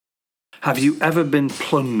Have you ever been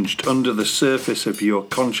plunged under the surface of your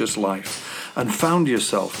conscious life and found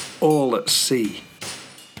yourself all at sea?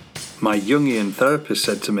 My Jungian therapist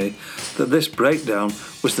said to me that this breakdown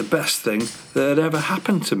was the best thing that had ever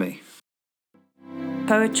happened to me.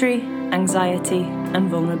 Poetry, anxiety,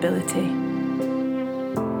 and vulnerability.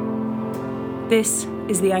 This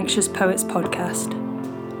is the Anxious Poets Podcast.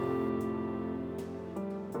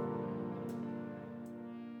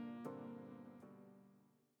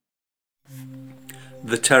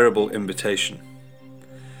 The terrible invitation.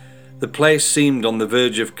 The place seemed on the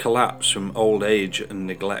verge of collapse from old age and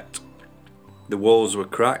neglect. The walls were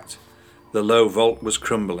cracked, the low vault was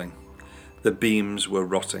crumbling, the beams were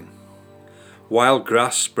rotting. Wild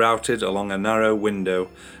grass sprouted along a narrow window,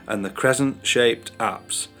 and the crescent-shaped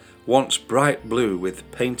apse, once bright blue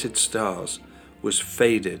with painted stars, was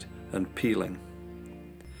faded and peeling.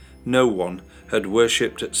 No one had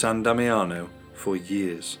worshipped at San Damiano for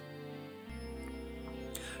years.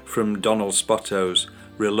 From Donald Spotto's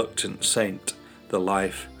Reluctant Saint, The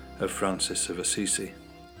Life of Francis of Assisi.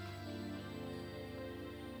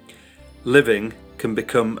 Living can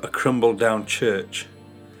become a crumbled-down church,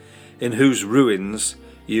 in whose ruins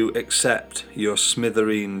you accept your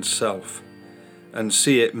smithereen self, and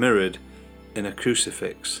see it mirrored in a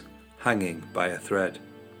crucifix hanging by a thread.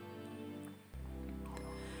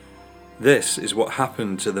 This is what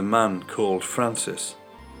happened to the man called Francis,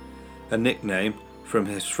 a nickname from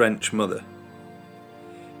his French mother.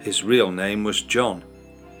 His real name was John,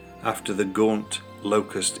 after the gaunt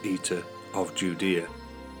locust eater of Judea.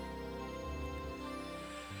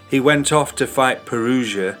 He went off to fight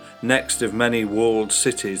Perugia, next of many walled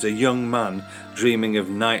cities, a young man dreaming of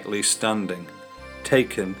knightly standing,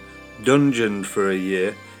 taken, dungeoned for a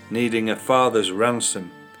year, needing a father's ransom,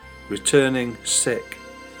 returning sick,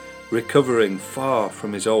 recovering far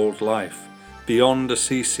from his old life, beyond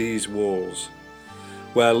Assisi's walls,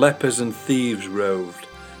 where lepers and thieves roved,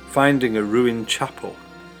 finding a ruined chapel,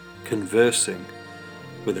 conversing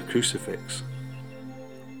with a crucifix.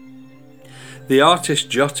 The artist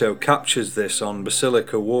Giotto captures this on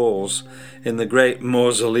basilica walls in the great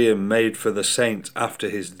mausoleum made for the saint after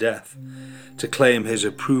his death, to claim his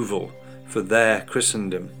approval for their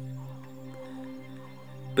Christendom.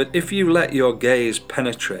 But if you let your gaze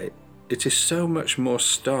penetrate, it is so much more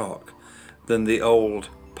stark than the old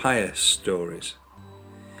pious stories.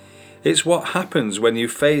 It's what happens when you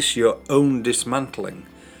face your own dismantling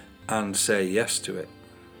and say yes to it.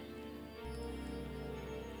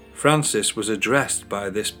 Francis was addressed by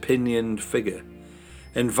this pinioned figure,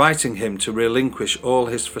 inviting him to relinquish all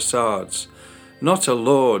his facades, not a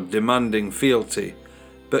lord demanding fealty,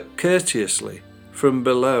 but courteously, from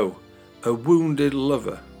below, a wounded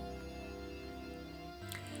lover.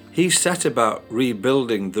 He set about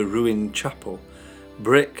rebuilding the ruined chapel,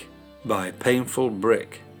 brick by painful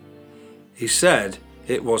brick. He said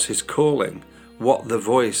it was his calling, what the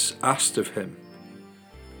voice asked of him,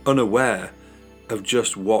 unaware of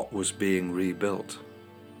just what was being rebuilt.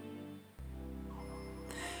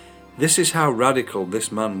 This is how radical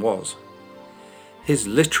this man was. His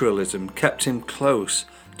literalism kept him close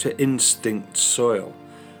to instinct soil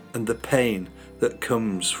and the pain that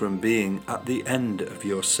comes from being at the end of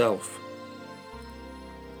yourself.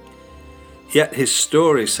 Yet his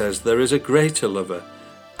story says there is a greater lover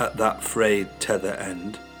at that frayed tether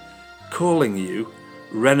end, calling you,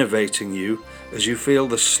 renovating you as you feel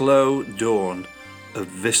the slow dawn of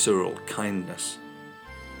visceral kindness.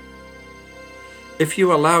 If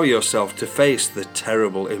you allow yourself to face the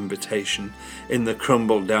terrible invitation in the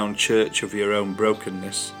crumbled down church of your own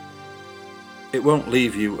brokenness, it won't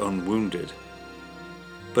leave you unwounded,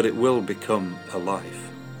 but it will become alive.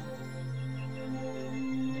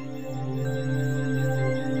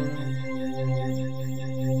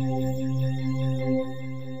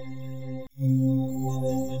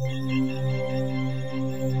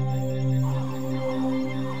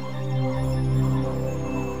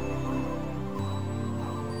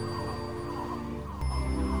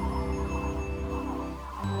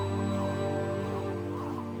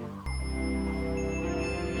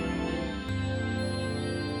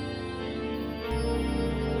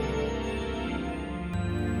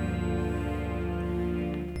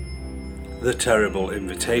 The terrible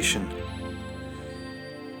invitation.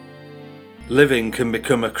 Living can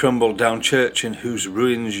become a crumbled down church in whose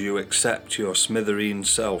ruins you accept your smithereen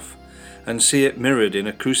self and see it mirrored in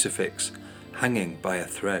a crucifix hanging by a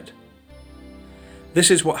thread. This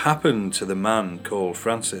is what happened to the man called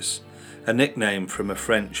Francis, a nickname from a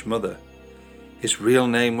French mother. His real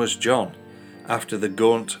name was John, after the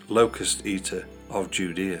gaunt locust eater of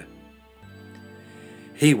Judea.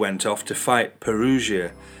 He went off to fight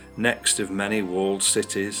Perugia, next of many walled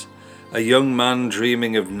cities, a young man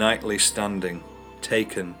dreaming of nightly standing,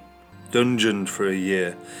 taken, dungeoned for a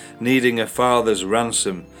year, needing a father's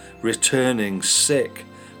ransom, returning sick,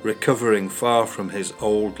 recovering far from his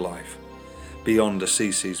old life, beyond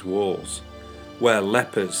Assisi's walls, where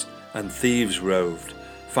lepers and thieves roved,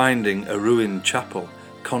 finding a ruined chapel,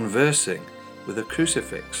 conversing with a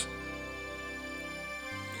crucifix.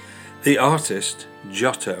 The artist,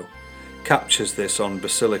 Giotto, captures this on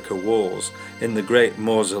basilica walls in the great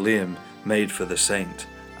mausoleum made for the saint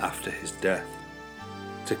after his death,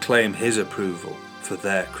 to claim his approval for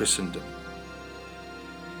their Christendom.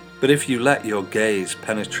 But if you let your gaze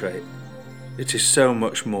penetrate, it is so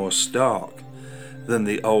much more stark than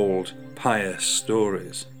the old pious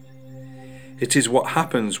stories. It is what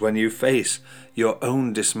happens when you face your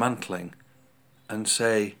own dismantling and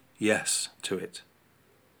say yes to it.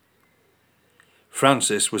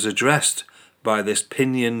 Francis was addressed by this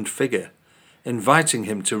pinioned figure, inviting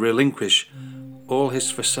him to relinquish all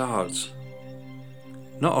his facades.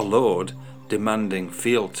 Not a lord demanding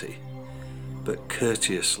fealty, but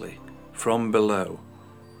courteously, from below,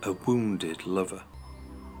 a wounded lover.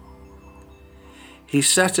 He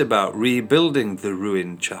set about rebuilding the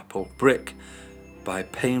ruined chapel brick by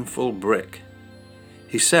painful brick.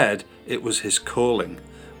 He said it was his calling,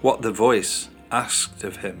 what the voice asked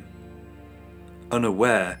of him,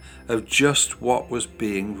 unaware of just what was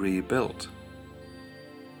being rebuilt.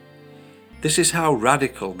 This is how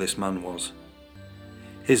radical this man was.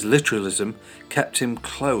 His literalism kept him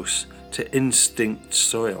close to instinct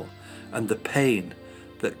soil and the pain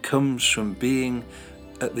that comes from being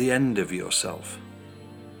at the end of yourself.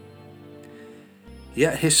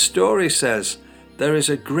 Yet his story says there is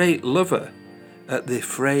a great lover at the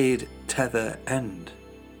frayed tether end,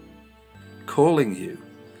 calling you,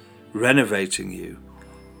 renovating you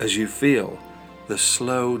as you feel the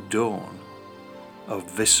slow dawn of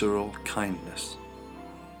visceral kindness.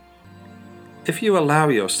 If you allow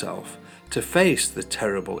yourself to face the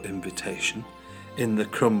terrible invitation in the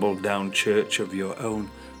crumbled down church of your own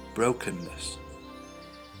brokenness,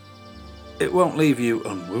 it won't leave you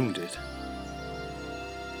unwounded,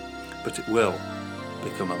 but it will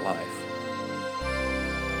become alive.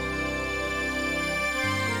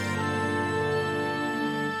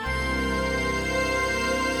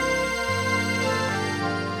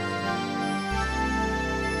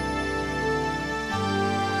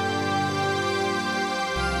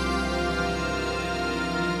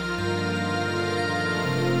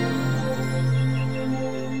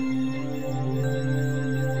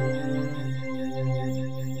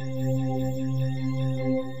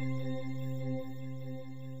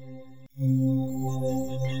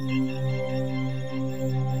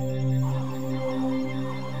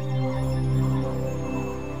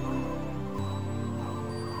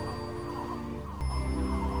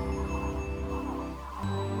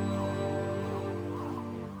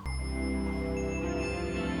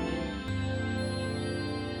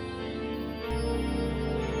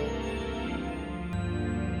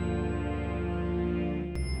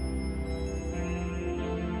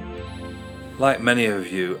 Like many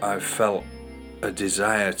of you, I've felt a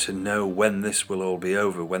desire to know when this will all be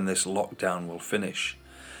over, when this lockdown will finish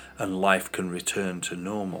and life can return to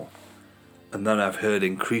normal. And then I've heard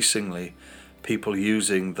increasingly people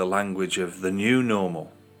using the language of the new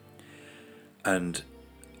normal. And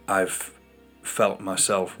I've felt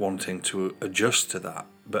myself wanting to adjust to that,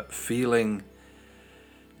 but feeling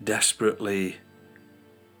desperately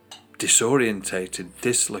disorientated,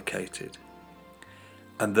 dislocated,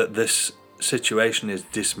 and that this situation is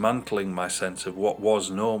dismantling my sense of what was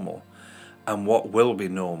normal and what will be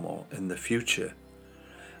normal in the future.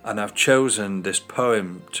 And I've chosen this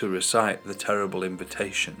poem to recite, The Terrible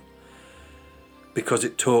Invitation, because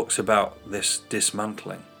it talks about this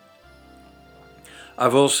dismantling.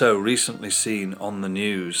 I've also recently seen on the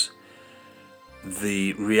news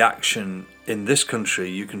the reaction in this country.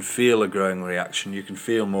 You can feel a growing reaction. You can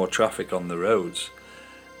feel more traffic on the roads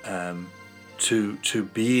to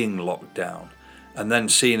being locked down. And then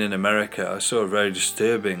seen in America, I saw a very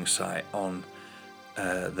disturbing sight on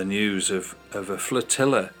the news of a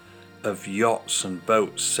flotilla of yachts and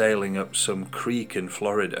boats sailing up some creek in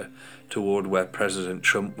Florida toward where President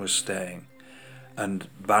Trump was staying, and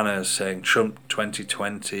banners saying Trump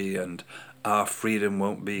 2020 and our freedom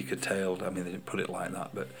won't be curtailed. I mean, they didn't put it like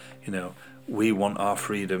that, but we want our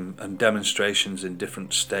freedom, and demonstrations in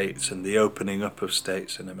different states and the opening up of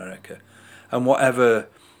states in America. And whatever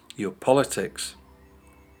your politics,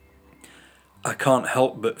 I can't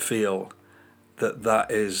help but feel that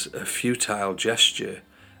that is a futile gesture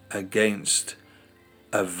against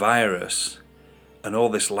a virus and all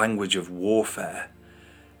this language of warfare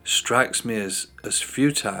strikes me as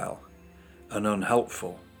futile and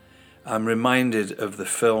unhelpful. I'm reminded of the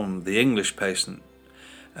film The English Patient,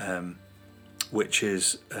 which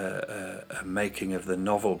is a making of the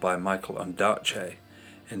novel by Michael Ondaatje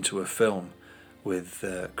into a film with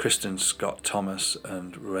Kristen Scott Thomas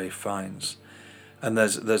and Ray Fiennes. And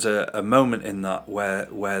there's a moment in that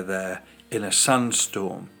where they're in a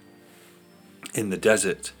sandstorm in the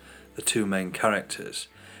desert, the two main characters,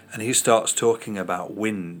 and he starts talking about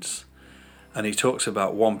winds, and he talks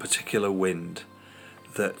about one particular wind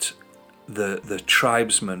that the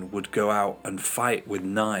tribesmen would go out and fight with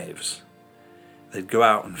knives. They'd go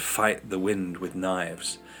out and fight the wind with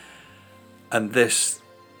knives. And this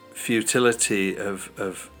futility of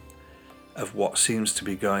what seems to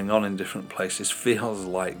be going on in different places feels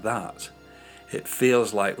like that. It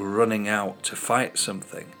feels like running out to fight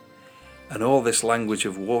something. And all this language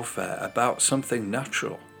of warfare about something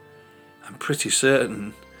natural. I'm pretty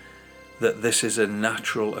certain that this is a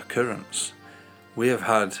natural occurrence. We have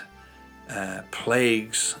had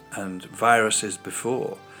plagues and viruses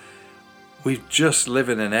before. We just live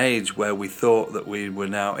in an age where we thought that we were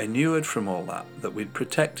now inured from all that we'd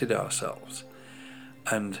protected ourselves.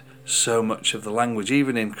 And so much of the language,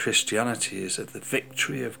 even in Christianity, is of the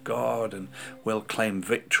victory of God, and we'll claim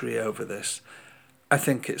victory over this. I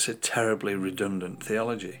think it's a terribly redundant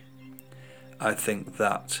theology. I think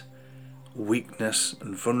that weakness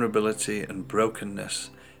and vulnerability and brokenness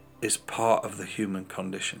is part of the human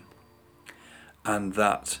condition, and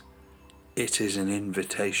that it is an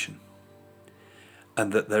invitation,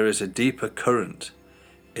 and that there is a deeper current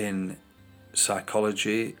in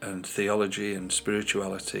psychology and theology and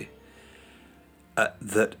spirituality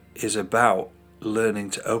that is about learning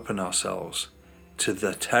to open ourselves to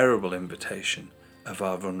the terrible invitation of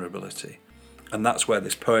our vulnerability. And that's where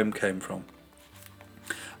this poem came from.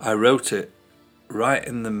 I wrote it right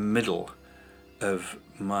in the middle of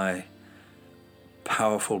my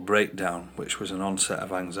powerful breakdown, which was an onset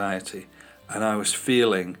of anxiety, and I was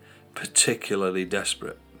feeling particularly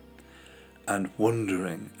desperate and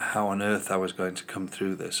wondering how on earth I was going to come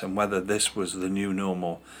through this, and whether this was the new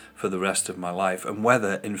normal for the rest of my life, and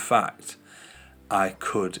whether in fact I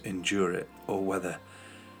could endure it, or whether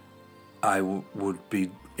I would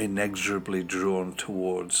be inexorably drawn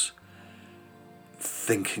towards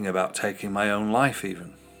thinking about taking my own life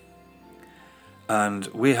even. And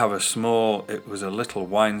we have it was a little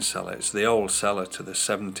wine cellar. It's the old cellar to the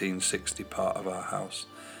 1760 part of our house.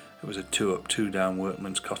 It was a 2-up, 2-down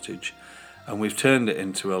workman's cottage, and we've turned it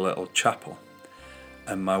into a little chapel.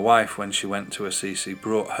 And my wife, when she went to Assisi,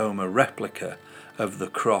 brought home a replica of the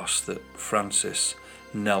cross that Francis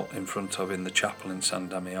knelt in front of in the chapel in San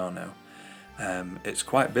Damiano. It's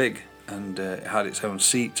quite big, and it had its own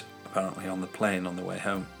seat apparently on the plane on the way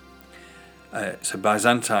home. It's a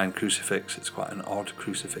Byzantine crucifix. It's quite an odd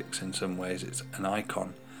crucifix in some ways. It's an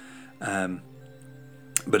icon,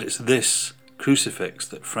 but it's this crucifix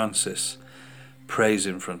that Francis prays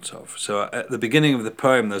in front of. So at the beginning of the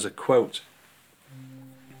poem there's a quote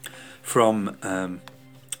from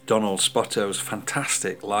Donald Spotto's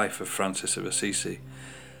fantastic Life of Francis of Assisi,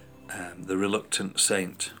 the Reluctant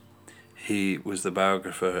Saint. He was the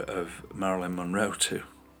biographer of Marilyn Monroe too.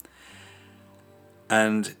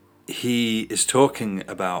 And he is talking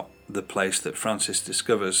about the place that Francis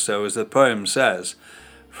discovers. So as the poem says,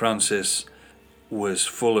 Francis was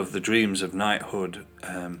full of the dreams of knighthood,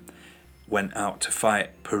 went out to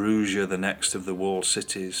fight Perugia, the next of the walled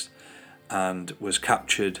cities, and was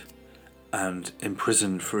captured and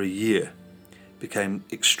imprisoned for a year, became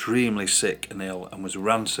extremely sick and ill, and was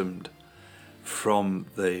ransomed from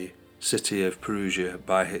the city of Perugia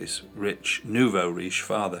by his rich, nouveau riche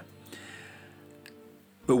father.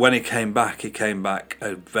 But when he came back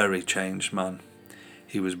a very changed man.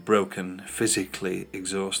 He was broken, physically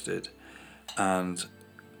exhausted, and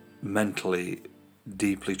mentally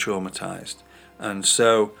deeply traumatized. And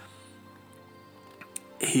so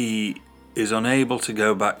he is unable to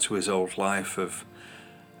go back to his old life of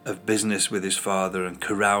business with his father and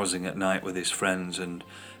carousing at night with his friends, and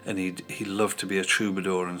he loved to be a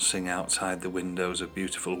troubadour and sing outside the windows of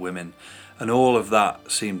beautiful women, and all of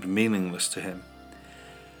that seemed meaningless to him.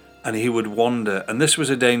 And he would wander, and this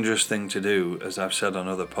was a dangerous thing to do, as I've said on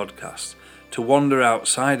other podcasts. To wander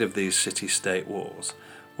outside of these city-state walls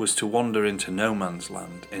was to wander into no man's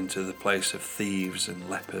land, into the place of thieves and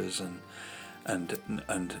lepers and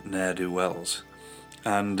ne'er-do-wells.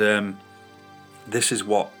 And this is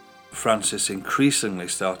what Francis increasingly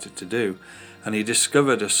started to do. And he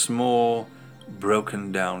discovered a small,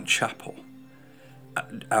 broken-down chapel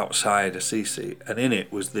outside Assisi, and in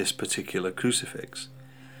it was this particular crucifix,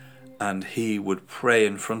 and he would pray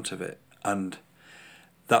in front of it. And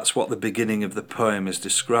that's what the beginning of the poem is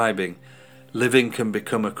describing. Living can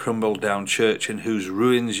become a crumbled down church in whose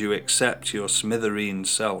ruins you accept your smithereen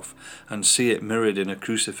self and see it mirrored in a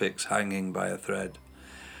crucifix hanging by a thread.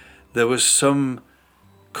 There was some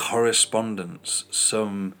correspondence,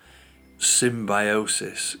 some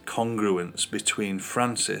symbiosis, congruence between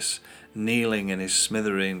Francis kneeling in his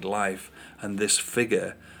smithereened life and this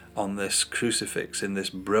figure on this crucifix in this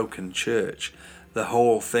broken church. The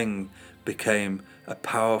whole thing became a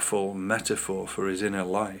powerful metaphor for his inner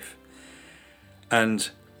life. And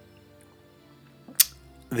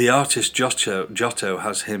the artist Giotto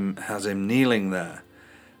has him kneeling there,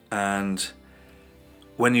 and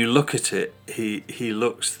when you look at it, he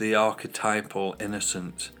looks the archetypal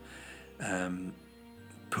innocent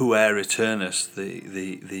puer eternus,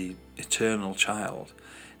 the eternal child,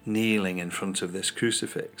 kneeling in front of this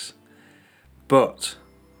crucifix. But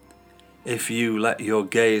if you let your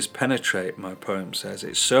gaze penetrate, my poem says,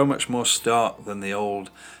 it's so much more stark than the old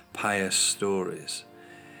pious stories.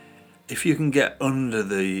 If you can get under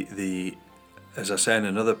the as I say in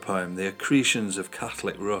another poem, the accretions of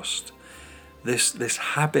Catholic rust, this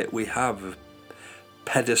habit we have of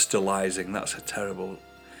pedestalizing, that's a terrible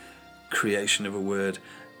creation of a word,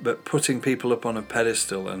 but putting people up on a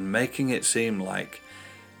pedestal and making it seem like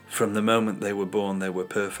from the moment they were born they were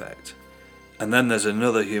perfect. And then there's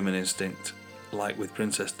another human instinct, like with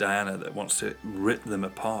Princess Diana, that wants to rip them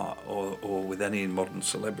apart, or with any modern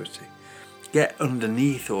celebrity. Get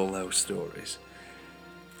underneath all those stories.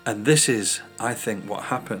 And this is, I think, what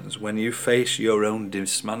happens when you face your own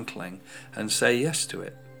dismantling and say yes to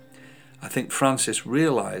it. I think Francis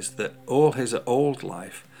realised that all his old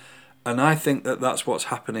life, and I think that that's what's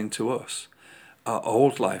happening to us. Our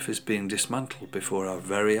old life is being dismantled before our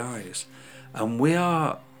very eyes. And we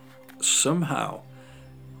are somehow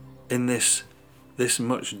in this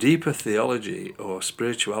much deeper theology or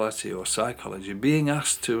spirituality or psychology being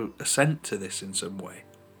asked to assent to this in some way.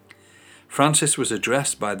 Francis was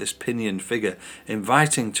addressed by this pinioned figure,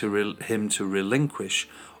 inviting him to relinquish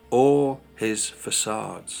all his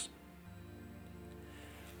facades.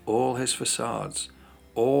 All his facades.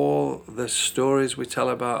 All the stories we tell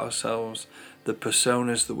about ourselves, the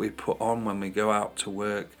personas that we put on when we go out to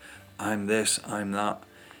work, I'm this, I'm that,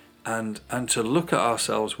 and to look at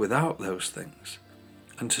ourselves without those things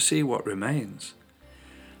and to see what remains.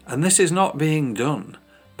 And this is not being done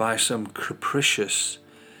by some capricious,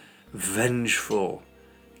 vengeful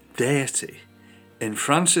deity. In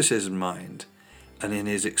Francis's mind and in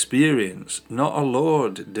his experience, not a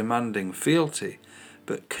lord demanding fealty,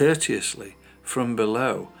 but courteously from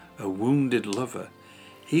below, a wounded lover.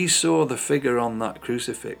 He saw the figure on that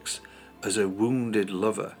crucifix as a wounded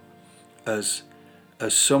lover, as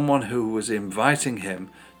someone who was inviting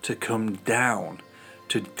him to come down,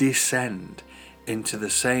 to descend into the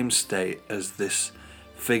same state as this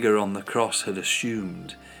figure on the cross had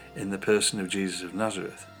assumed in the person of Jesus of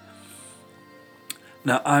Nazareth.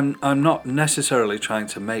 Now, I'm not necessarily trying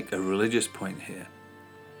to make a religious point here.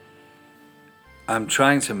 I'm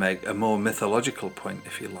trying to make a more mythological point,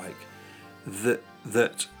 if you like,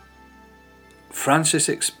 that Francis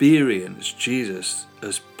experienced Jesus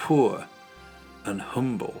as poor and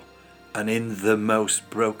humble and in the most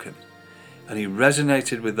broken. And he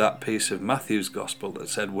resonated with that piece of Matthew's gospel that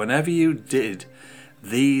said, whenever you did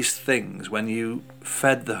these things, when you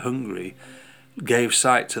fed the hungry, gave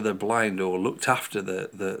sight to the blind, or looked after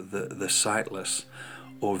the sightless,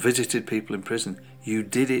 or visited people in prison, you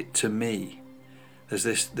did it to me. There's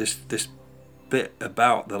this bit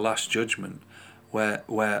about the Last Judgment where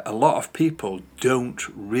a lot of people don't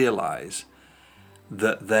realise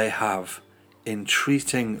that they have, in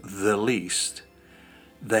treating the least,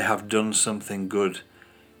 they have done something good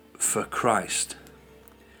for Christ,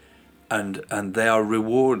 and they are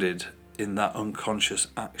rewarded in that unconscious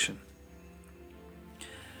action.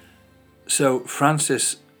 So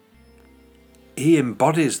Francis, he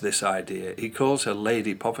embodies this idea. He calls her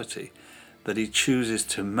Lady Poverty, that he chooses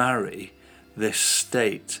to marry this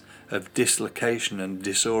state of dislocation and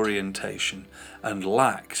disorientation and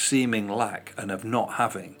lack, seeming lack, and of not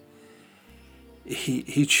having.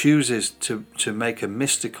 He chooses to make a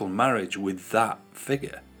mystical marriage with that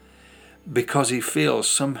figure because he feels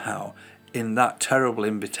somehow in that terrible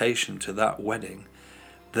invitation to that wedding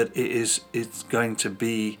that it's going to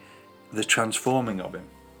be the transforming of him.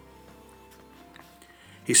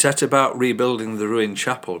 He set about rebuilding the ruined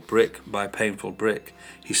chapel, brick by painful brick.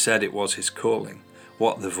 He said it was his calling,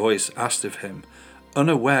 what the voice asked of him,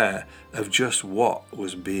 unaware of just what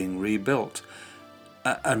was being rebuilt.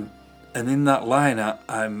 And in that line,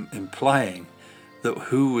 I'm implying that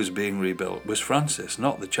who was being rebuilt was Francis,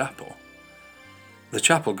 not the chapel. The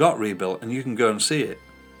chapel got rebuilt, and you can go and see it.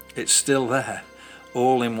 It's still there,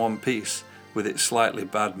 all in one piece, with its slightly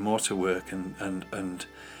bad mortar work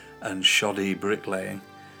and shoddy bricklaying.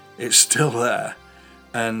 It's still there.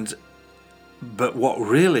 But what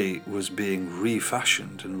really was being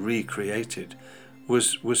refashioned and recreated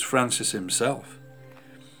was Francis himself.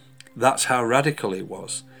 That's how radical he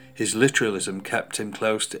was. His literalism kept him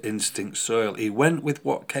close to instinct soil. He went with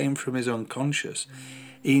what came from his unconscious.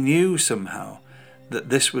 He knew somehow that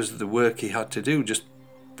this was the work he had to do, just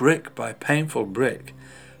brick by painful brick,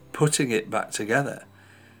 putting it back together.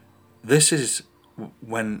 This is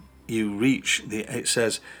when you reach it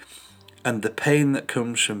says, and the pain that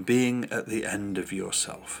comes from being at the end of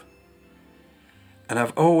yourself. And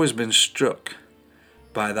I've always been struck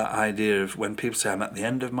by that idea of when people say, I'm at the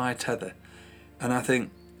end of my tether. And I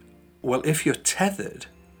think, well, if you're tethered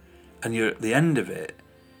and you're at the end of it,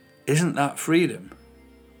 isn't that freedom?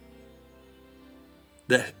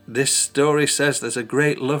 This story says there's a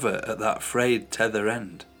great lover at that frayed tether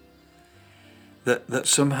end. That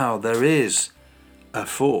somehow there is a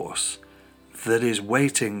force that is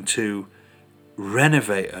waiting to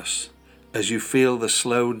renovate us as you feel the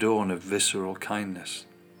slow dawn of visceral kindness.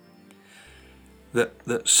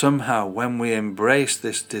 That somehow when we embrace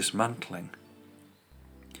this dismantling,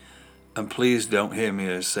 and please don't hear me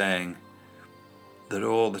as saying that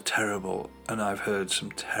all the terrible, and I've heard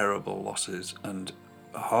some terrible losses and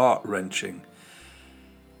heart-wrenching,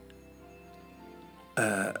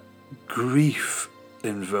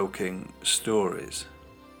 grief-invoking stories.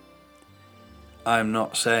 I'm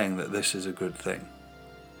not saying that this is a good thing,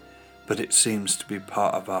 but it seems to be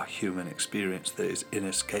part of our human experience that is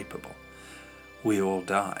inescapable. We all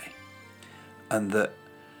die. And that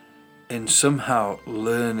in somehow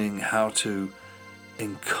learning how to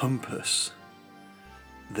encompass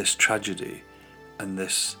this tragedy and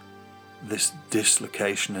this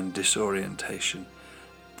dislocation and disorientation,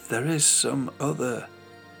 there is some other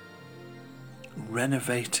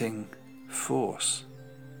renovating force.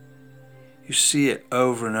 You see it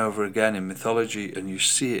over and over again in mythology, and you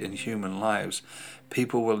see it in human lives.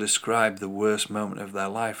 People will describe the worst moment of their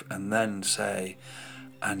life and then say,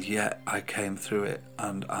 and yet I came through it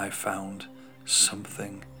and I found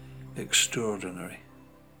something extraordinary.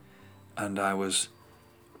 And I was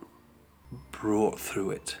brought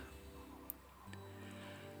through it.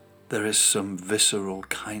 There is some visceral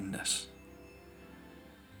kindness.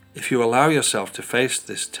 If you allow yourself to face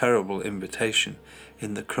this terrible invitation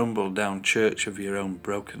in the crumbled down church of your own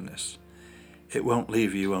brokenness, it won't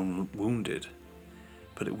leave you unwounded,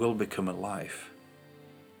 but it will become a life.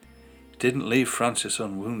 It didn't leave Francis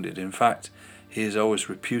unwounded. In fact, he is always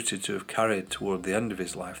reputed to have carried toward the end of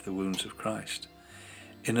his life the wounds of Christ.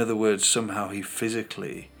 In other words, somehow he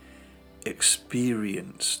physically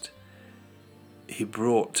experienced, he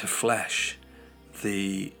brought to flesh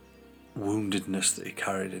the woundedness that he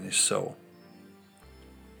carried in his soul.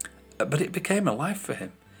 But it became a life for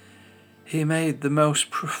him. He made the most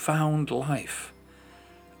profound life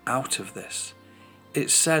out of this.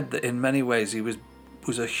 It's said that in many ways he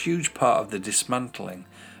was a huge part of the dismantling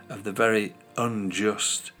of the very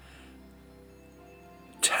unjust,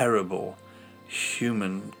 terrible,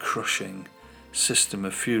 human-crushing system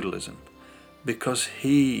of feudalism, because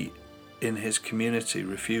he, in his community,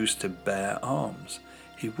 refused to bear arms.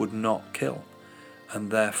 He would not kill,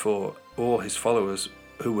 and therefore all his followers,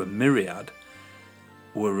 who were myriad,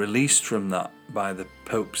 were released from that by the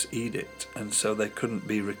Pope's edict, and so they couldn't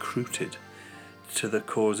be recruited to the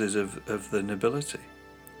causes of the nobility.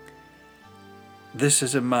 This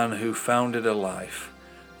is a man who founded a life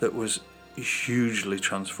that was hugely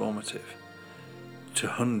transformative to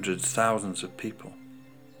hundreds, thousands of people,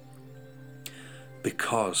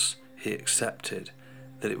 because he accepted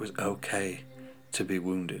that it was okay to be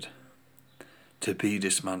wounded, to be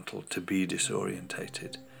dismantled, to be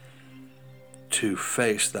disorientated, to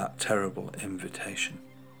face that terrible invitation.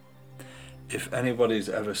 If anybody's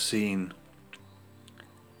ever seen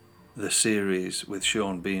the series with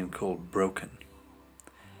Sean Bean called Broken,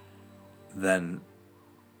 then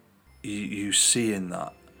you see in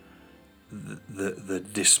that the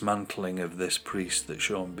dismantling of this priest that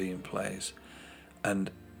Sean Bean plays. And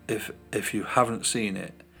if you haven't seen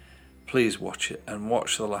it, please watch it, and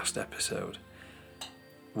watch the last episode,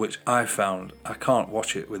 which I found I can't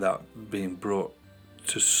watch it without being brought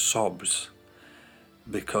to sobs,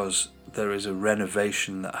 because there is a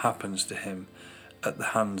renovation that happens to him at the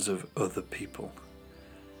hands of other people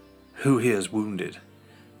who he has wounded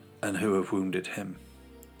and who have wounded him.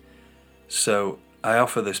 So I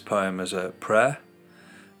offer this poem as a prayer,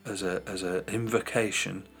 as an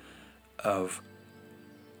invocation of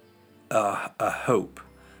a hope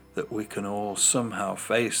that we can all somehow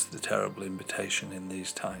face the terrible invitation in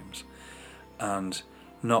these times and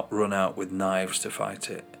not run out with knives to fight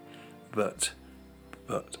it, but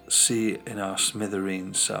see in our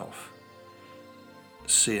smithereen self,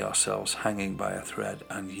 see ourselves hanging by a thread,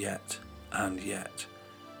 and yet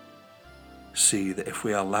see that if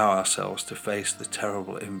we allow ourselves to face the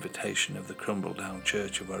terrible invitation of the crumbled down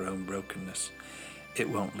church of our own brokenness, it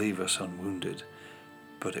won't leave us unwounded,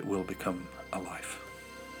 but it will become alive.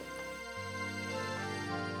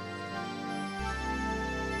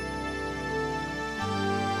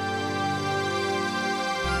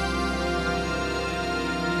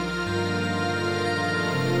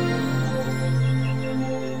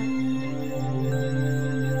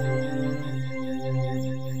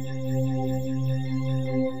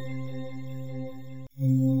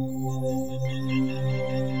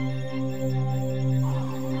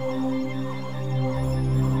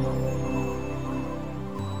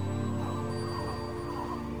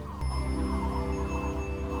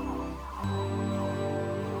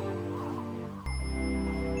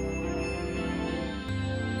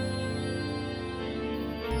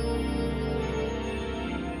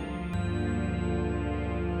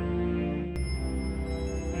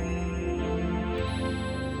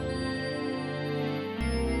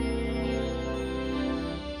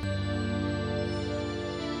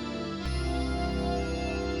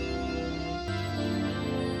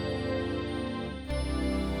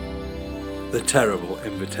 The terrible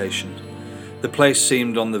invitation. The place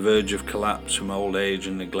seemed on the verge of collapse from old age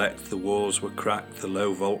and neglect. The walls were cracked, the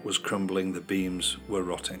low vault was crumbling, the beams were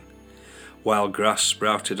rotting. Wild grass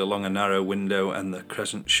sprouted along a narrow window, and the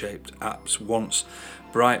crescent-shaped apse, once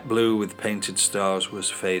bright blue with painted stars, was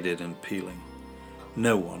faded and peeling.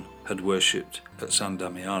 No one had worshipped at San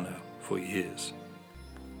Damiano for years.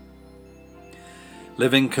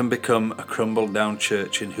 Living can become a crumbled-down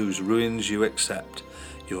church in whose ruins you accept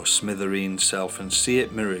your smithereen self and see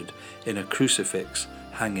it mirrored in a crucifix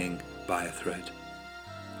hanging by a thread.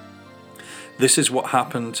 This is what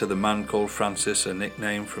happened to the man called Francis, a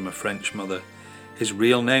nickname from a French mother. His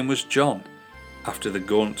real name was John, after the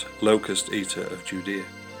gaunt locust eater of Judea.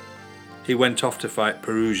 He went off to fight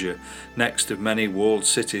Perugia, next of many walled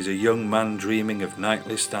cities, a young man dreaming of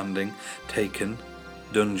nightly standing, taken,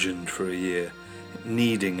 dungeoned for a year,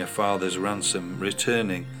 needing a father's ransom,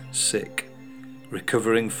 returning sick,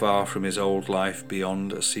 recovering far from his old life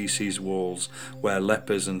beyond Assisi's walls, where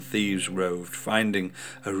lepers and thieves roved, finding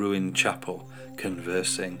a ruined chapel,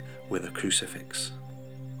 conversing with a crucifix.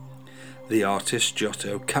 The artist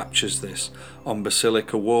Giotto captures this on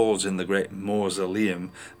basilica walls in the great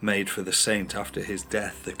mausoleum made for the saint after his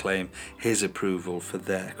death to claim his approval for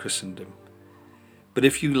their Christendom. But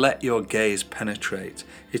if you let your gaze penetrate,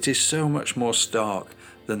 it is so much more stark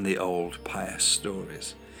than the old pious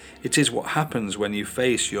stories. It is what happens when you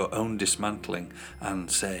face your own dismantling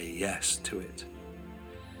and say yes to it.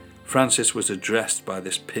 Francis was addressed by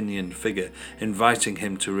this pinioned figure, inviting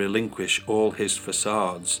him to relinquish all his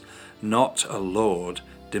facades, not a lord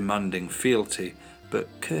demanding fealty,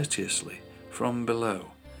 but courteously, from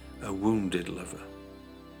below, a wounded lover.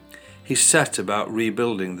 He set about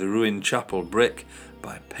rebuilding the ruined chapel brick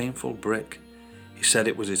by painful brick. He said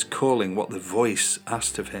it was his calling, what the voice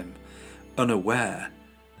asked of him, unaware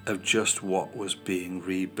of just what was being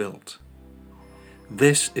rebuilt.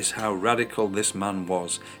 This is how radical this man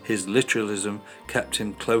was. His literalism kept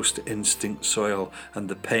him close to instinct soil and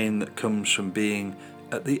the pain that comes from being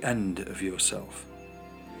at the end of yourself.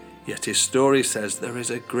 Yet his story says there is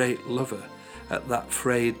a great lover at that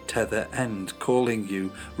frayed tether end, calling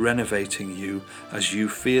you, renovating you, as you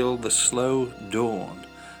feel the slow dawn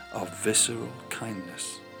of visceral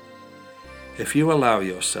kindness. If you allow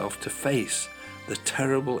yourself to face the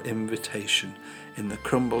terrible invitation in the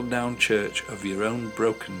crumbled down church of your own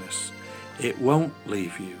brokenness, it won't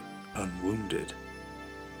leave you unwounded,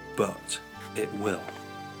 but it will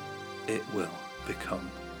become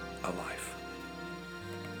alive.